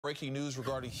Breaking news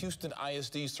regarding Houston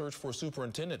ISD search for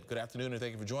superintendent. Good afternoon and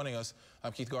thank you for joining us.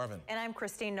 I'm Keith Garvin. And I'm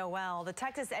Christine Noel. The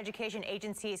Texas Education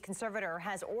Agency's conservator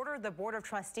has ordered the Board of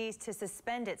Trustees to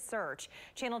suspend its search.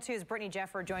 Channel 2's Brittany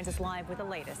Jeffer joins us live with the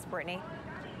latest. Brittany.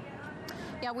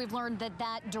 Yeah, we've learned that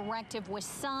that directive was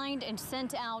signed and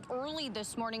sent out early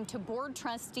this morning to board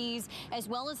trustees as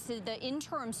well as to the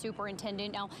interim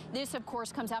superintendent. Now, this, of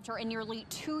course, comes after a nearly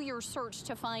 2-year search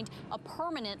to find a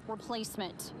permanent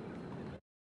replacement.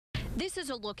 This is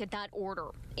a look at that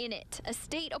order. In it, a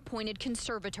state-appointed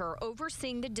conservator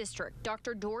overseeing the district,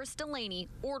 Dr. Doris Delaney,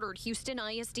 ordered Houston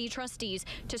ISD trustees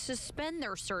to suspend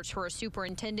their search for a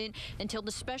superintendent until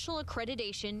the special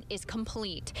accreditation is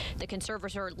complete. The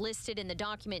conservator listed in the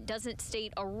document doesn't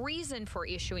state a reason for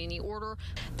issuing the order.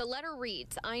 The letter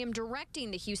reads, "I am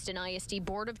directing the Houston ISD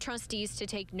Board of Trustees to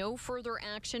take no further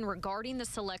action regarding the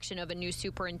selection of a new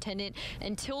superintendent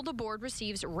until the board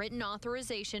receives written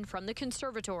authorization from the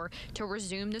conservator to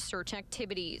resume the search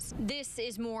activities." This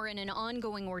is more in an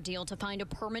ongoing ordeal to find a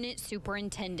permanent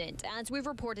superintendent. As we've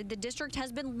reported, the district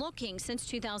has been looking since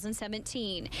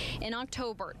 2017. In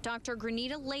October, Dr.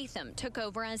 Granita Latham took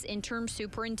over as interim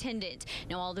superintendent.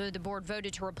 Now, although the board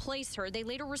voted to replace her, they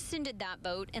later rescinded that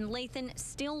vote, and Latham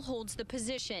still holds the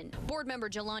position. Board member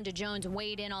Jolanda Jones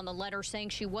weighed in on the letter, saying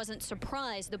she wasn't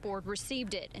surprised the board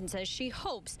received it and says she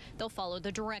hopes they'll follow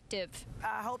the directive.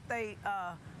 I hope they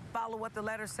follow what the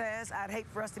letter says. I'd hate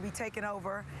for us to be taken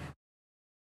over.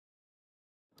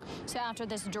 So after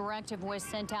this directive was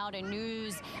sent out in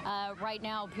news, right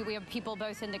now we have people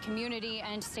both in the community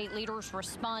and state leaders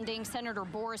responding. Senator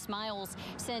Boris Miles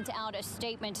sent out a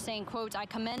statement saying, quote, "I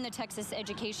commend the Texas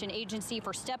Education Agency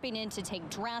for stepping in to take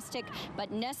drastic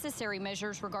but necessary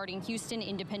measures regarding Houston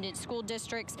Independent School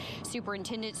District's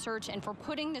superintendent search and for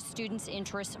putting the students'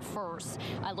 interests first.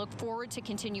 I look forward to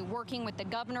continue working with the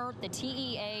governor, the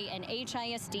TEA, and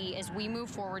HISD as we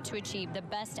move forward to achieve the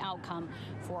best outcome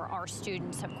for our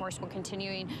students." Of course, we're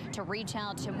continuing to reach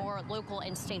out to more local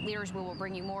and state leaders. We will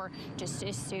bring you more just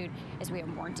as soon as we have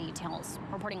more details.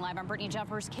 Reporting live, I'm Brittany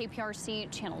Jeffers, KPRC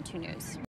Channel 2 News.